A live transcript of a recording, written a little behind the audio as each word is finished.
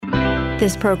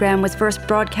This program was first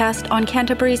broadcast on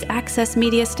Canterbury's access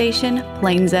media station,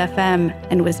 Plains FM,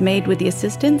 and was made with the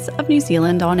assistance of New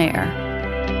Zealand On Air.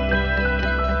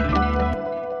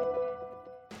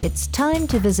 It's time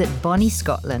to visit Bonnie,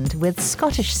 Scotland with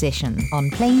Scottish Session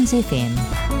on Plains FM.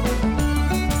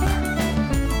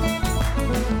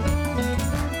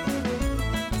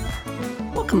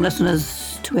 Welcome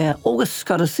listeners to our August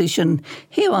Scottish Session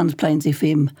here on Plains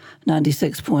FM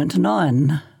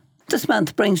 96.9. This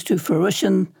month brings to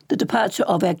fruition the departure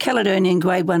of our Caledonian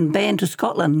Grade 1 band to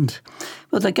Scotland,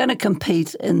 where they're going to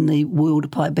compete in the World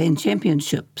Pipe Band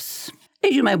Championships.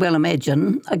 As you may well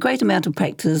imagine, a great amount of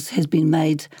practice has been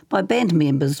made by band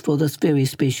members for this very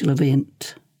special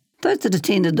event. Those that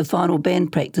attended the final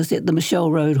band practice at the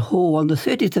Michelle Road Hall on the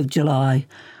 30th of July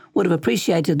would have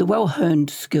appreciated the well-honed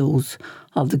skills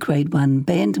of the Grade 1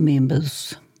 band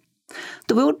members.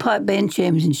 The World Pipe Band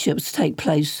Championships take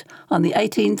place on the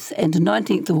 18th and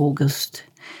 19th of August,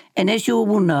 and as you all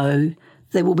will know,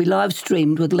 they will be live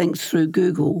streamed with links through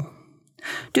Google.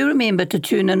 Do remember to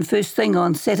tune in first thing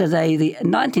on Saturday the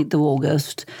 19th of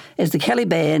August as the Cali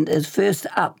Band is first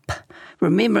up,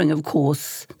 remembering of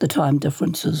course the time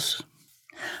differences.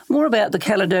 More about the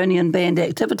Caledonian Band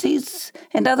activities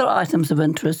and other items of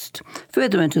interest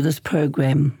further into this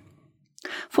program.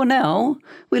 For now,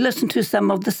 we listen to some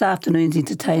of this afternoon's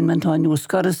entertainment on your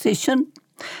Scottish Session,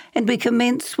 and we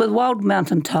commence with Wild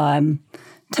Mountain Time,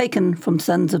 taken from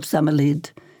Sons of Summerlead,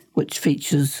 which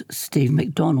features Steve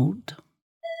MacDonald.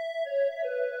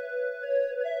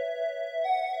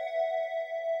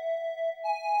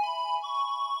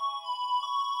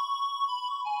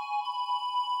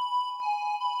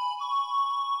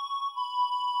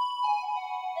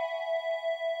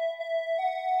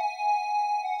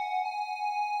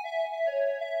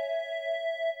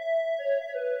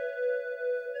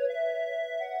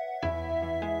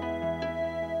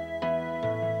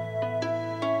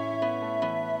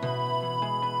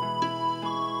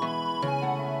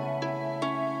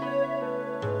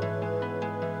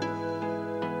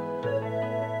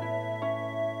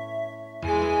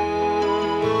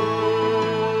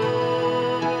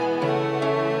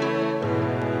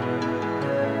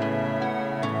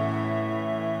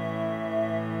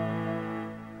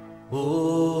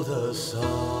 Oh, the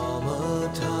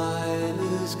summertime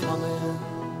is coming,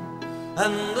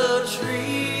 and the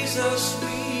trees are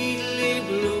sweetly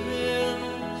blooming,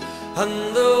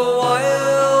 and the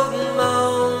wild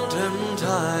mountain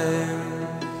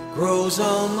thyme grows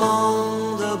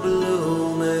among the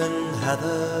blooming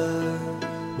heather.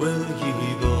 Will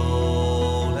ye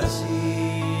go,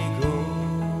 lassie, go,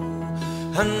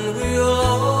 and we'll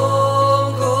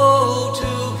all go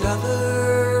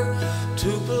together to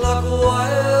pluck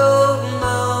wild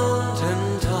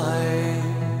mountain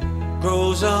thyme,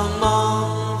 grows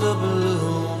among the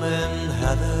blooming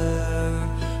heather.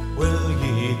 Will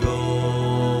ye go,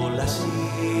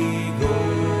 lassie, go?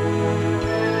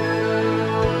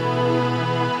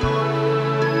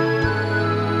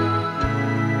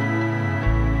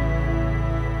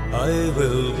 I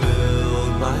will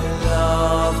build my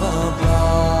love a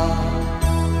bar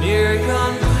near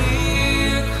yon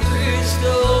clear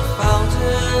crystal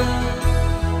fountain,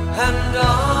 and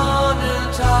on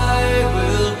it I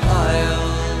will pile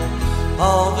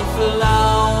all the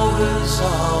flowers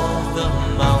of the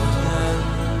mountain.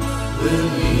 Will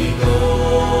ye go,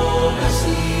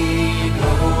 lassie,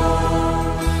 go,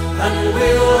 and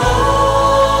we'll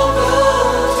all go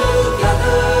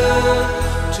together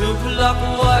to pluck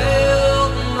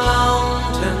wild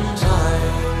mountain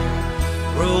thyme,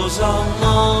 grows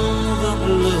among the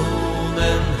blue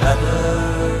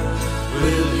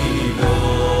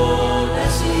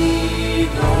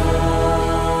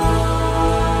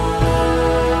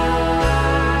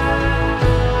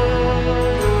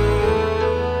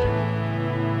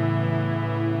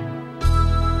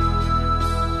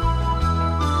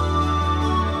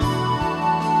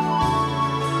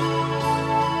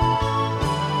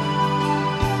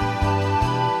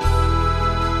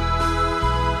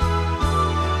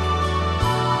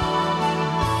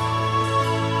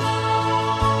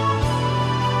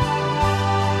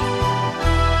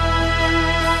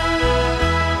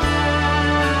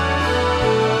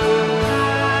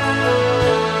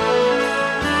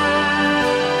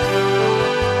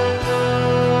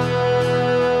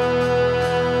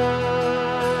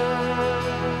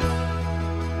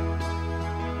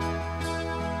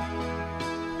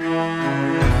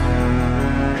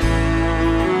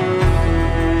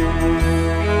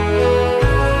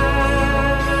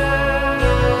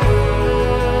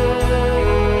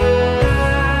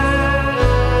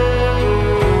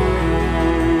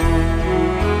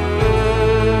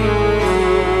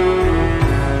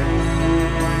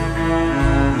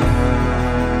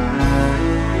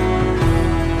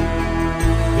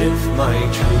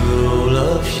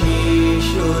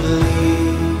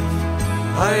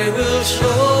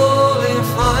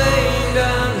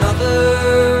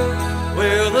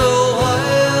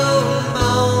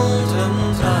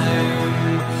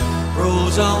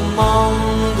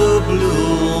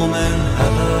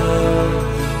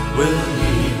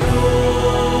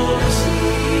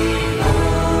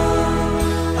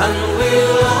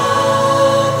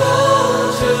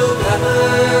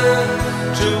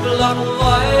that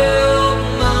wild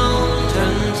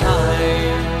mountain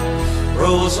thyme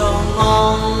rose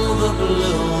among the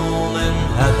blooming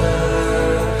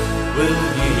heather. Will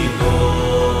ye go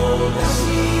to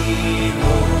see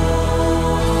home?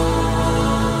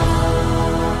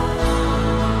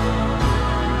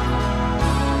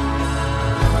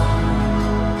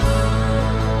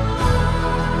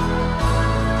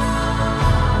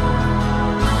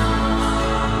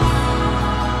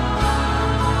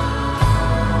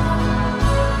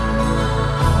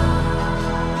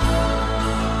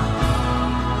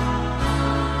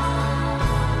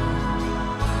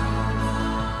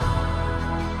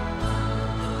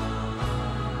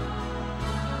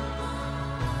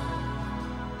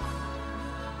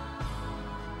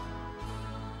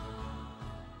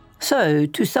 So,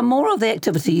 to some more of the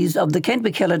activities of the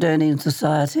Canterbury Caledonian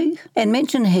Society, and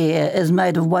mention here is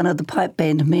made of one of the pipe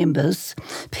band members,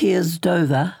 Piers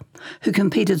Dover, who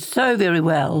competed so very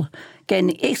well,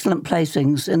 gaining excellent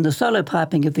placings in the solo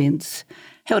piping events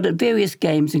held at various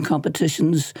games and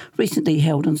competitions recently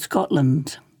held in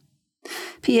Scotland.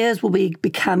 Piers will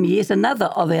become yet another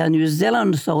of our New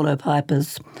Zealand solo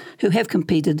pipers who have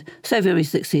competed so very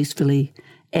successfully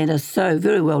and are so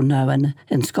very well known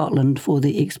in Scotland for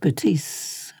their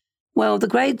expertise. Well, the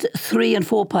grades 3 and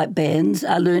 4 pipe bands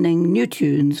are learning new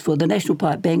tunes for the National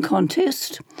Pipe Band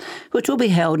Contest, which will be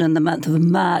held in the month of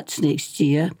March next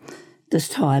year, this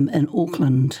time in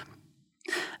Auckland.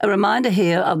 A reminder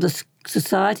here of the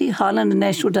Society Highland and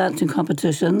National Dancing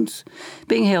Competitions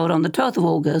being held on the 12th of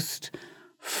August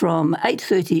from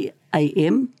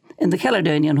 8:30am in the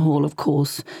Caledonian Hall, of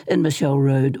course, in Michelle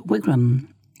Road, Wigram.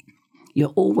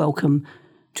 You're all welcome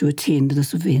to attend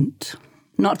this event.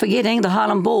 Not forgetting the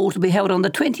Highland Ball to be held on the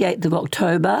 28th of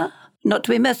October, not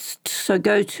to be missed, so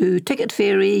go to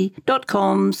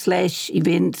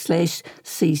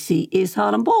ticketferry.com/event/CCS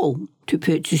Highland Ball to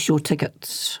purchase your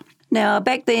tickets. Now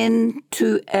back then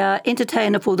to our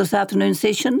entertainer for this afternoon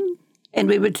session, and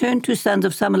we return to Sons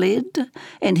of Summerlead,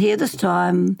 and here this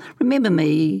time, Remember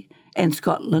Me and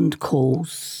Scotland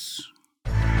Calls.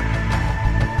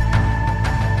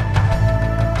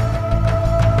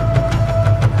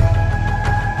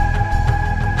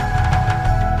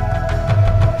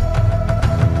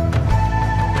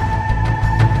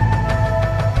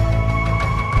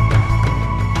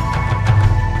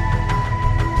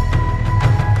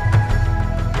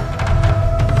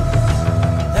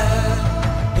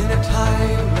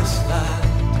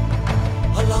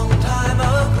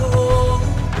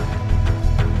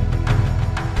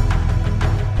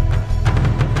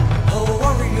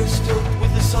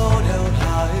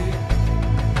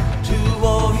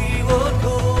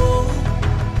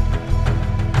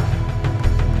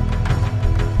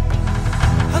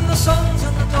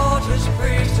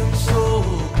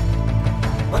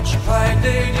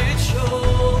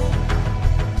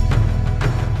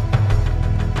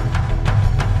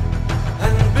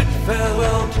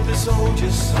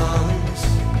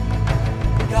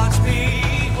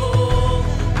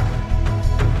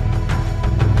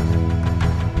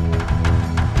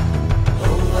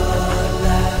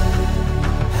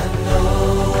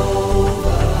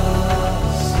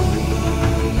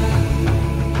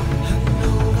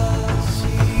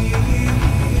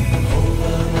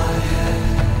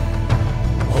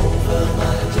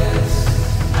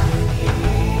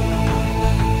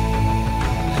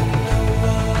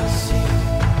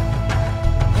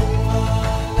 over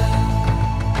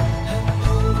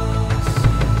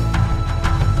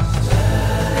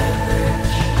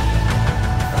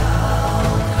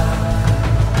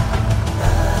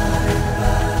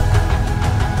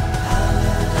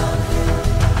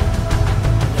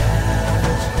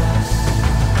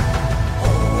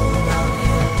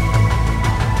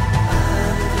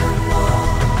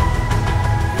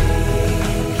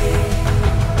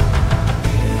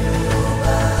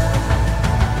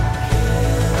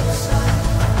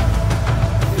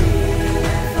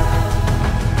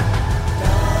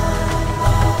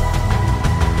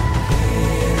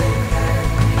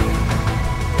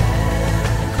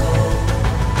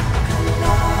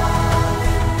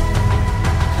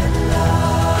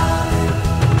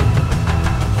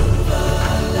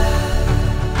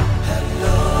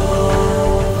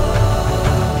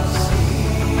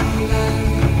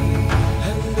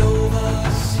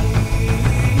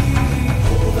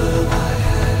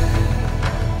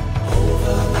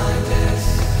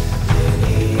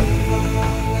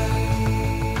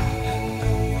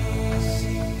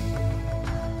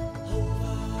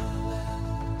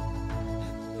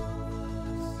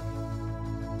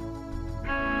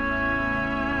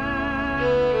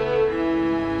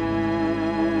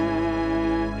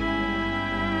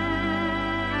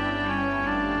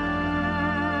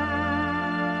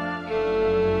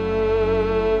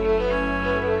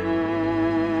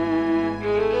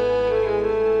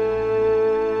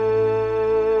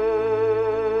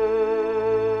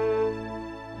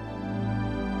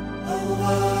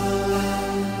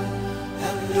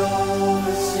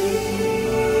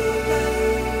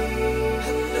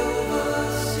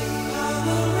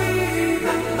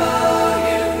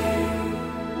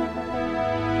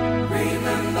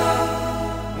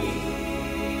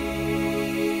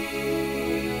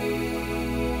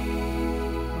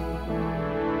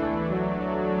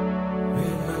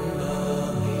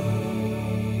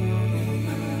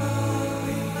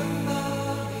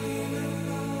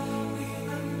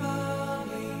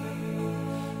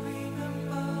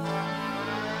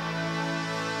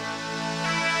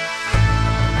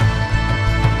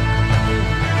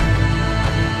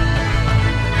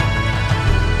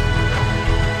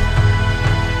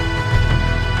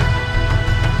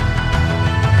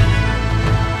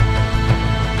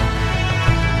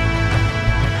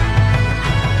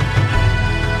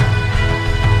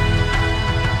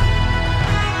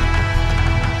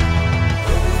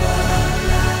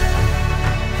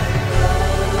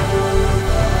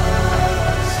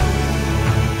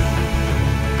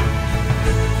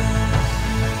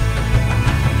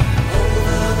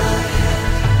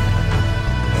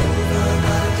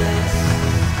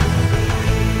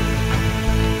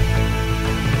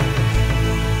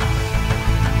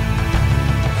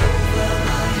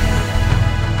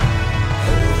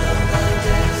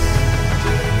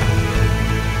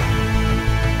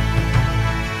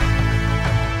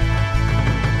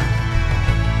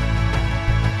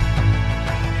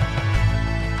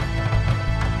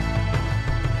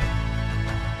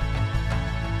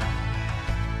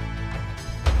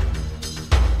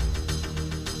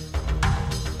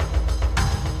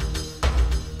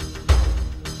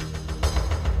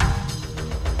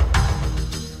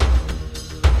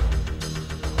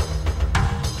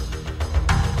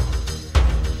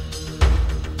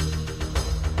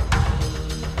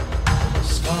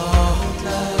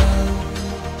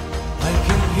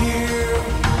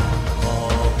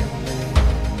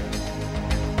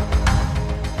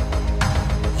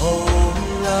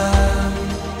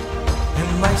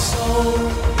soul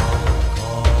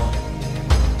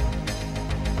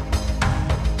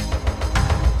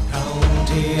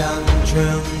county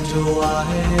Antrim to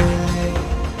Wiley,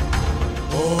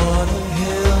 o'er the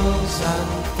hills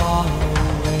and far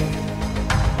away,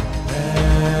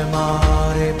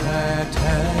 Mary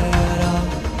Patera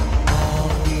are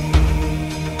we.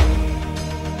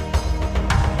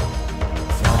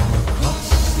 From across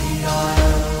the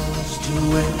isles to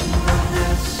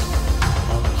Inverness,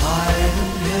 on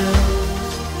Highland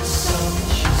hills the sun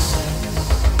she sets,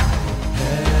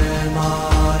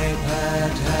 Mary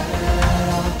Patera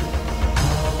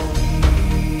are we.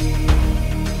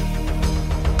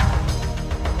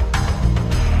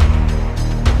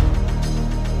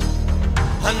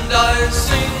 And I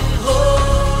sing, oh,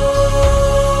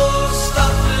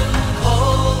 Scotland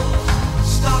calls,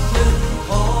 Scotland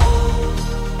calls.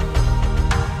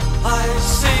 I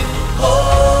sing,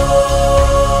 oh,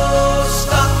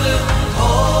 Scotland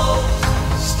calls,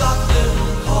 Scotland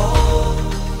calls.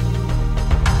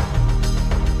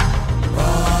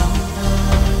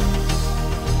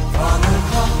 Run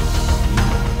across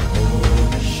the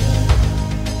ocean,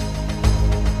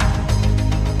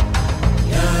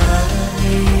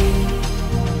 yearning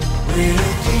with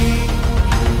deep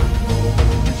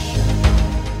emotion.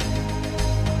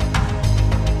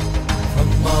 From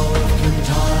Mount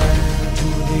Kintyre to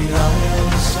the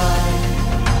Isle side,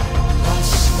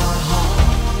 cross my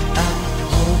heart and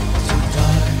hope to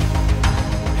die.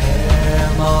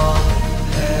 Emma,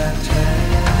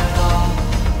 Terra,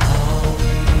 are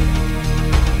we.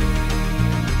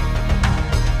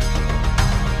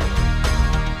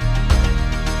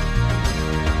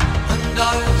 And I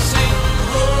sing,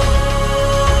 oh,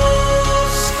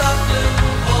 Scotland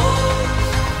calls,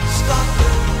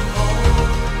 Scotland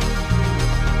calls.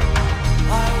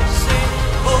 I sing,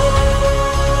 oh,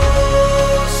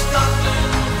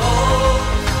 Scotland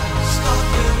calls,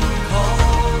 Scotland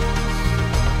calls.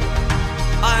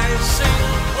 I sing,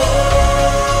 oh,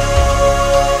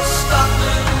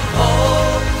 Scotland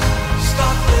calls,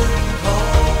 Scotland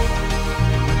calls.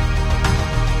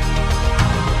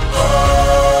 Oh,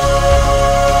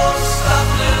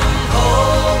 Scotland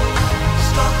calls,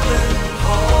 Scotland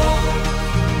calls.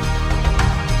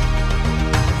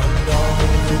 And all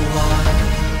the while I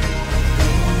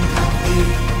think of thee,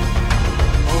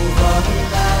 over the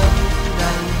land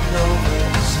and over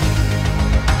the sea.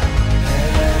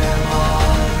 Emma,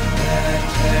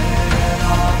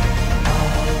 Terra,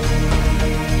 are we.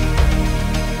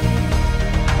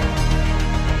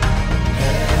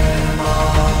 Emma,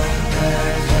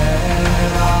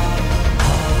 Terra,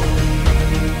 are we.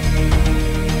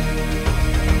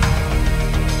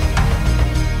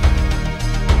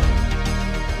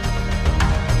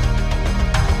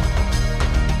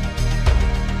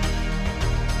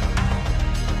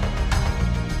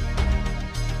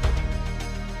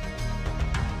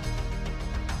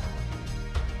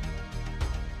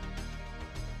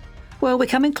 Well, we're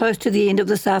coming close to the end of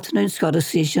this afternoon's Scottish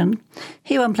session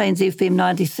here on Plains FM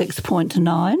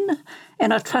 96.9,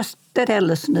 and I trust that our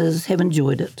listeners have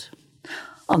enjoyed it.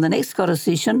 On the next Scottish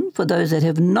session, for those that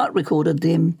have not recorded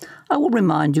them, I will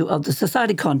remind you of the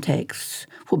society contacts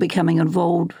for becoming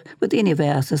involved with any of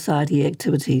our society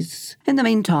activities. In the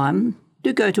meantime,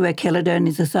 do go to our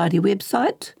Caledonian Society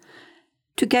website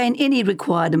to gain any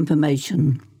required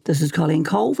information. This is Colleen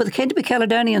Cole for the Canterbury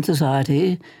Caledonian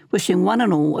Society, wishing one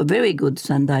and all a very good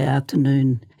Sunday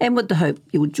afternoon, and with the hope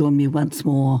you will join me once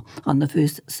more on the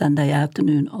first Sunday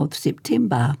afternoon of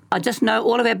September. I just know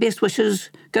all of our best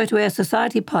wishes go to our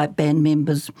Society Pipe Band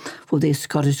members for their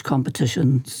Scottish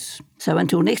competitions. So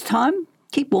until next time,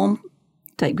 keep warm,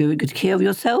 take very good care of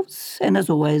yourselves, and as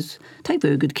always, take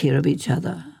very good care of each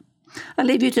other. I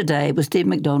leave you today with Steve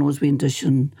MacDonald's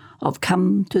rendition of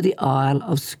Come to the Isle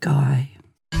of Skye.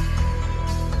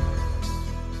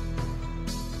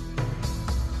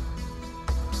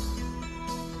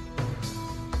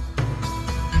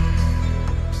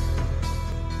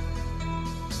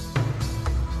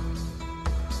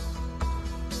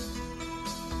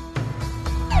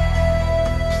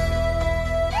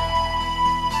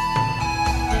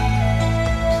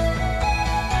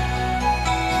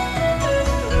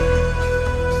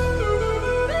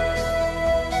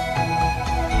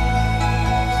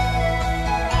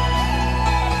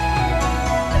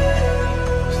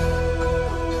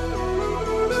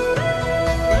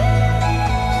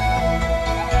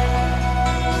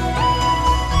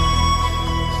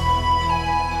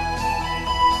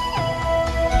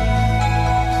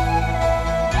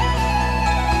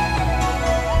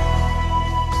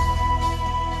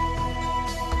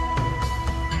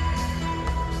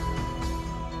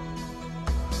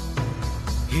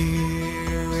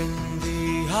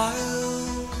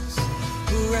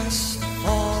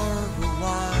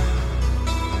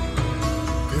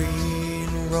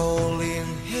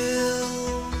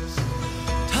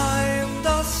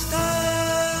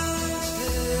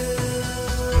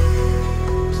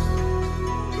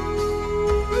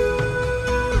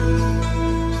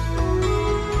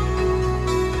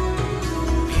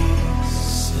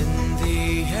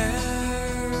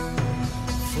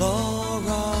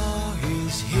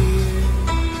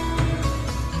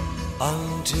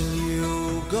 until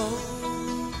you go.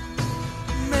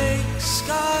 Make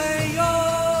sky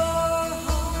your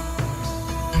home.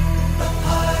 The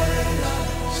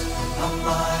islands are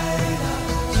my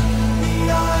islands, the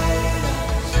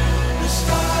islands, the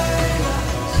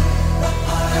skylands. The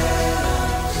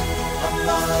islands are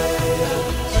my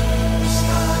islands, the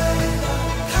skylands.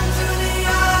 Come to the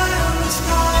island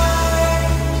sky.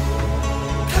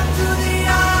 Come to the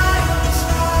island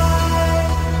sky.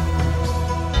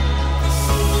 The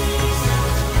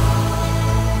seasons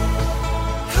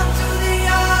come to the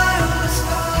island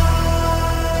sky.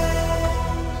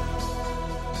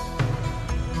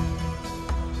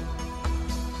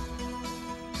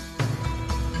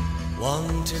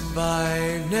 Wanted by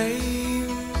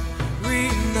name,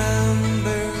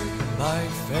 remembered by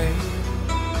fame,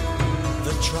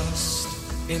 the trust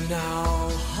in our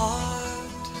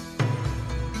heart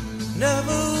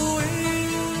never will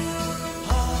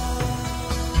part.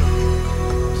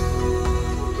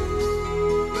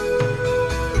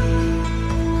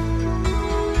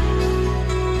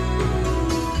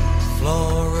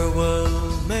 Flora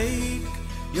will make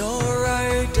your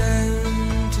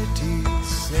identity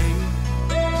safe.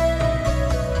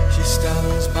 She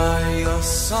stands by your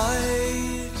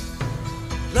side,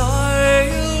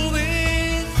 loyal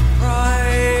with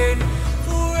pride.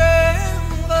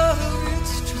 Forever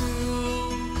it's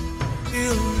true,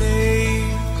 he'll never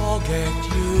forget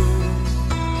you.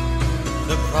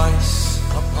 The price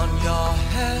upon your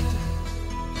head,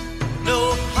 no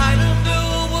Highlander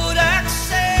would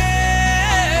accept.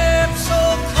 So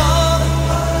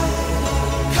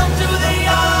come to the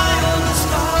eye of the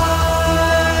sky.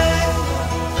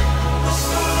 The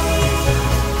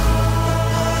seasons,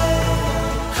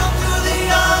 come to the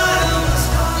eye of the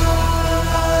sky.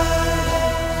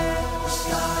 The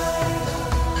sky,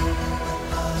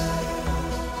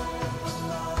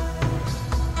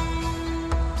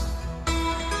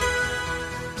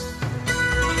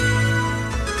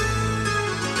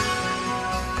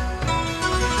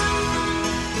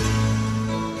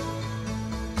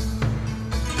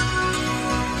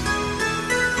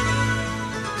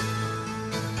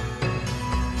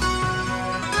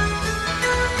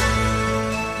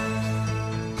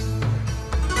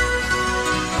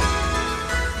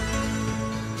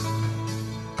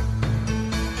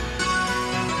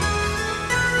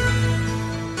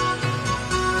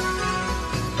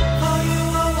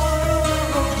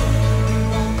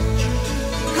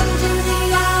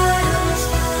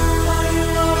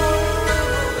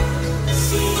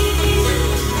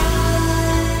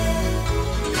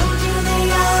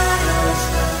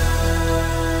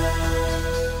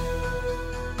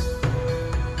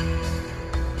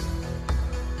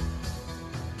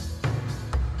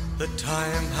 the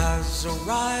time has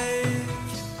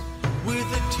arrived with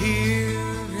a tear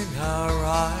in our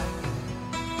eye.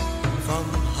 From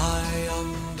high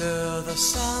under the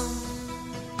sun,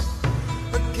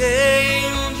 a gate